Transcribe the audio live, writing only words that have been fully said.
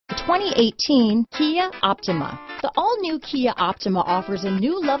2018 Kia Optima. The all-new Kia Optima offers a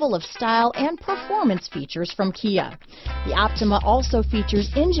new level of style and performance features from Kia. The Optima also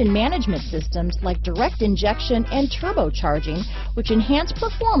features engine management systems like direct injection and turbocharging, which enhance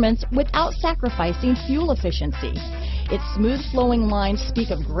performance without sacrificing fuel efficiency. Its smooth-flowing lines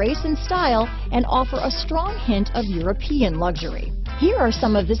speak of grace and style and offer a strong hint of European luxury. Here are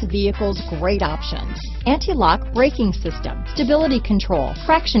some of this vehicle's great options: anti-lock braking system, stability control,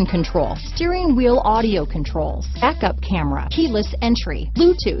 traction control, steering wheel audio controls, backup camera, keyless entry,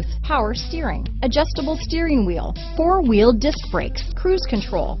 Bluetooth, power steering, adjustable steering wheel, four-wheel disc brakes, cruise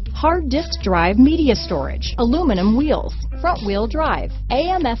control, hard disk drive media storage, aluminum wheels, front-wheel drive,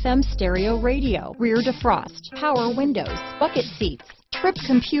 AM/FM stereo radio, rear defrost, power windows, bucket seats, trip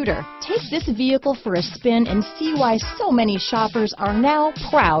computer. Take this vehicle for a spin and see why so many shoppers are now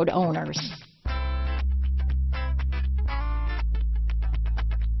proud owners.